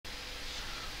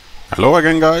Hello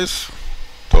again, guys.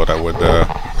 Thought I would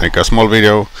make a small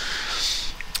video.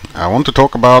 I want to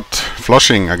talk about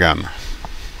flushing again.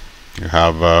 You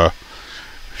have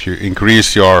if you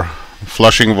increase your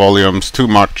flushing volumes too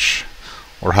much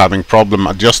or having problem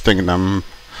adjusting them,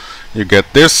 you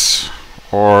get this,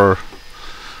 or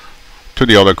to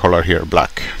the other color here,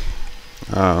 black.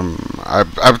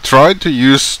 I've tried to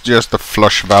use just the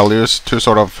flush values to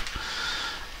sort of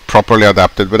properly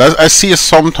adapted, but I see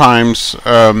sometimes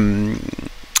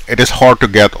it is hard to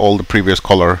get all the previous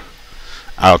color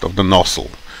out of the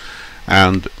nozzle,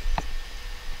 and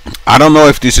I don't know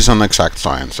if this is an exact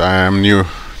science. I am new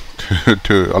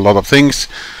to a lot of things,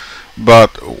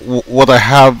 but what I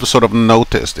have sort of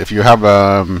noticed, if you have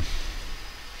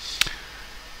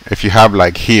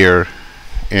like here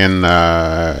in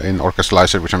Orca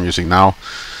Slicer, which I'm using now,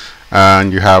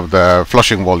 and you have the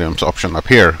flushing volumes option up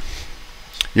here,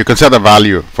 you can set a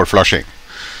value for flushing.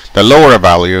 The lower a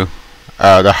value,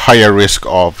 the higher risk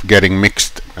of getting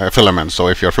mixed filaments. So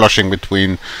if you're flushing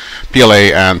between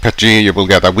PLA and PETG, you will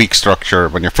get a weak structure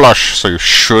when you flush, so you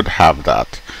should have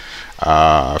that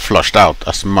flushed out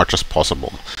as much as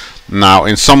possible. Now,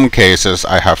 in some cases,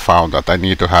 I have found that I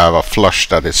need to have a flush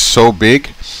that is so big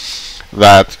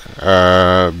that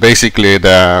basically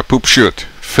the poop chute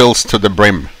fills to the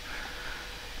brim.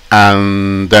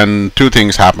 And then two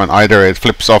things happen: either it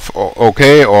flips off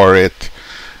okay, or it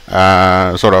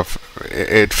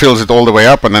it fills it all the way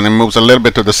up, and then it moves a little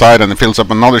bit to the side and it fills up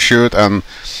another chute, and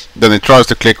then it tries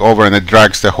to click over and it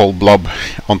drags the whole blob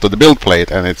onto the build plate,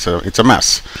 and it's a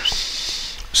mess.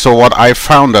 So what I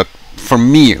found that for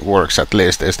me works, at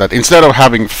least, is that instead of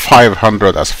having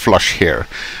 500 as flush here,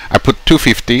 I put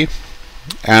 250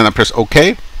 and I press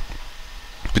OK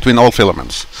between all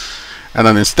filaments. And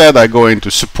then instead I go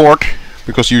into support,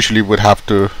 because usually would have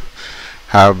to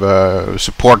have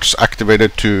supports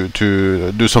activated to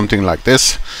do something like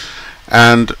this.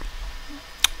 And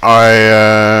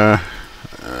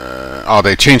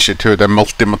they changed it to the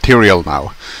multi-material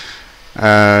now.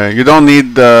 You don't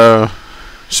need the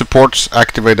supports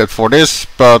activated for this,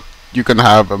 but you can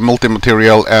have a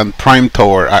multi-material and prime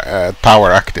tower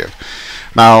active.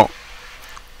 Now,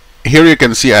 here you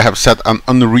can see I have set an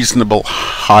unreasonable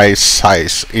high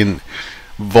size in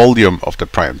volume of the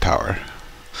prime tower.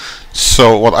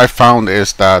 So what I found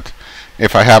is that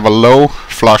if I have a low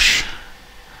flush,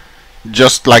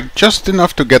 just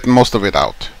enough to get most of it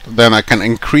out, then I can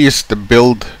increase the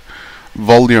build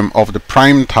volume of the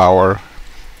prime tower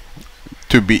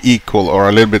to be equal or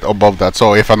a little bit above that.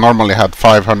 So if I normally had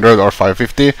 500 or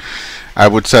 550, I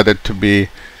would set it to be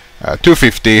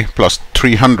 250 plus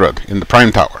 300 in the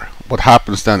prime tower. What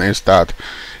happens then is that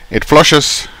it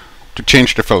flushes to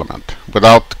change the filament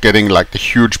without getting like the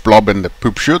huge blob in the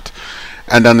poop chute,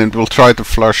 and then it will try to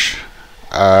flush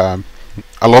a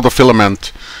lot of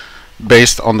filament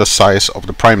based on the size of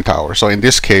the prime tower. So in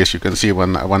this case, you can see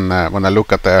when I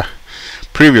look at the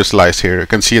previous slice here, you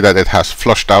can see that it has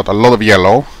flushed out a lot of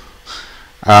yellow,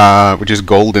 which is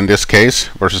gold in this case,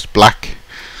 versus black.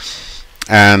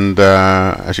 And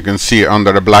as you can see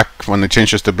under the black, when it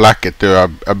changes to black, it do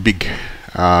a big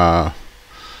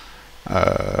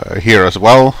here as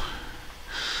well.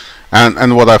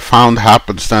 And what I found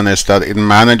happens then is that it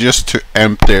manages to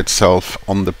empty itself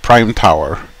on the prime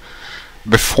tower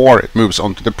before it moves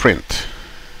onto the print.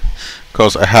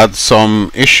 Because I had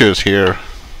some issues here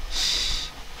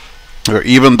where,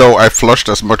 even though I flushed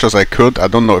as much as I could, I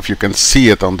don't know if you can see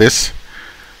it on this,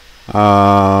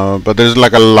 but there's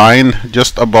like a line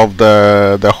just above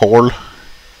the hole.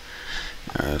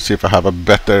 See if I have a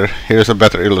better, here's a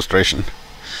better illustration.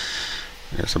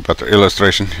 Here's a better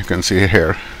illustration. You can see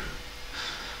here.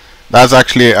 That's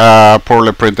actually a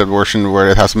poorly printed version where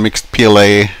it has mixed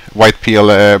PLA, white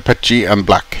PLA, PETG and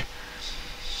black.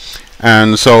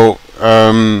 And so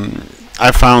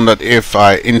I found that if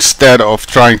I, instead of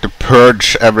trying to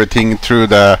purge everything through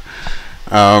the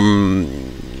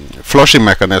flushing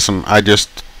mechanism, I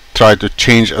just try to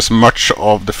change as much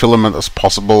of the filament as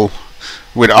possible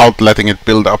without letting it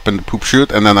build up in the poop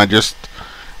chute, and then I just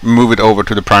move it over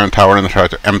to the prime tower and try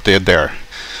to empty it there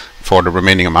for the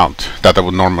remaining amount that I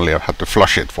would normally have had to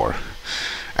flush it for.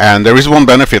 And there is one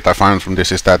benefit I found from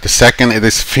this, is that the second it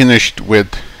is finished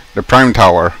with the prime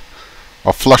tower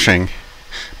of flushing,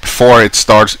 before it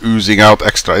starts oozing out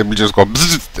extra, it will just go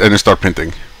bzzz, and it start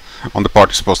printing on the part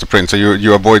you're supposed to print. So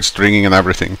you avoid stringing and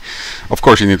everything. Of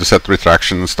course you need to set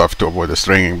retraction and stuff to avoid the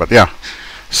stringing, but yeah.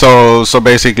 So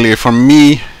basically for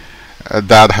me,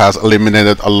 that has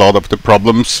eliminated a lot of the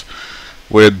problems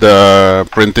with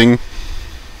printing.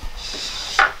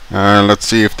 Let's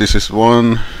see if this is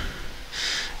one.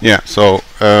 Yeah, so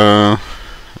I'm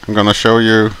gonna show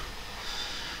you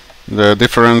the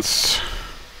difference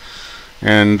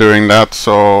in doing that.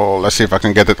 So let's see if I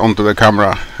can get it onto the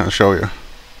camera and show you.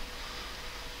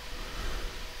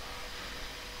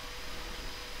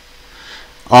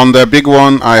 On the big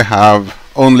one I have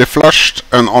only flushed,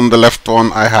 and on the left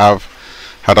one I have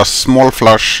had a small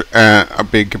flush and a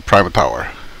big primer tower.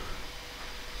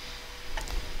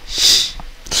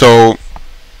 So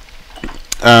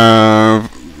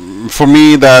for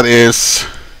me that is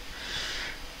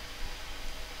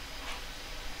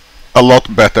a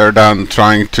lot better than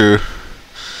trying to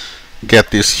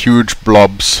get these huge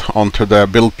blobs onto the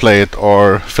build plate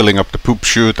or filling up the poop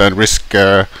chute and risk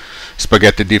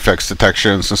spaghetti defects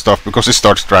detections and stuff, because it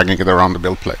starts dragging it around the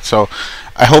build plate. So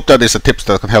I hope that is a tip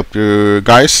that can help you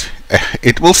guys.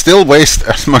 It will still waste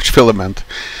as much filament,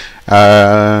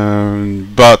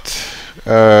 but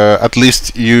at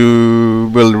least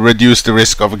you will reduce the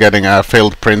risk of getting a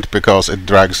failed print because it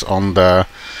drags on the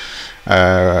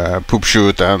poop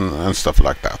chute and stuff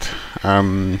like that.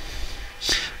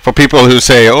 For people who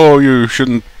say, oh, you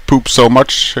shouldn't poop so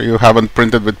much, you haven't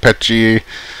printed with PETG,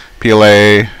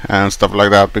 PLA and stuff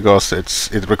like that, because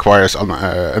it requires an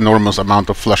enormous amount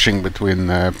of flushing between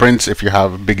prints if you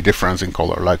have a big difference in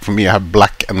color. Like for me, I have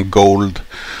black and gold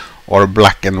or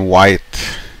black and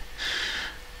white,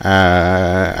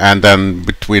 and then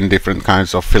between different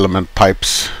kinds of filament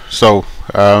types. So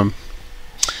that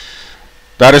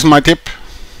is my tip.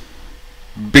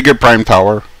 Bigger prime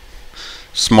tower,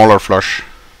 smaller flush,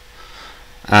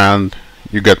 and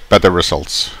you get better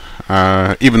results.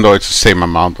 Even though it's the same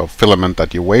amount of filament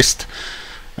that you waste,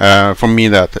 for me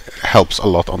that helps a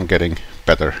lot on getting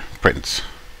better prints.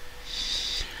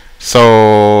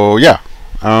 So yeah,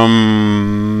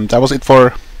 that was it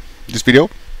for this video.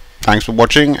 Thanks for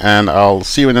watching, and I'll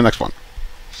see you in the next one.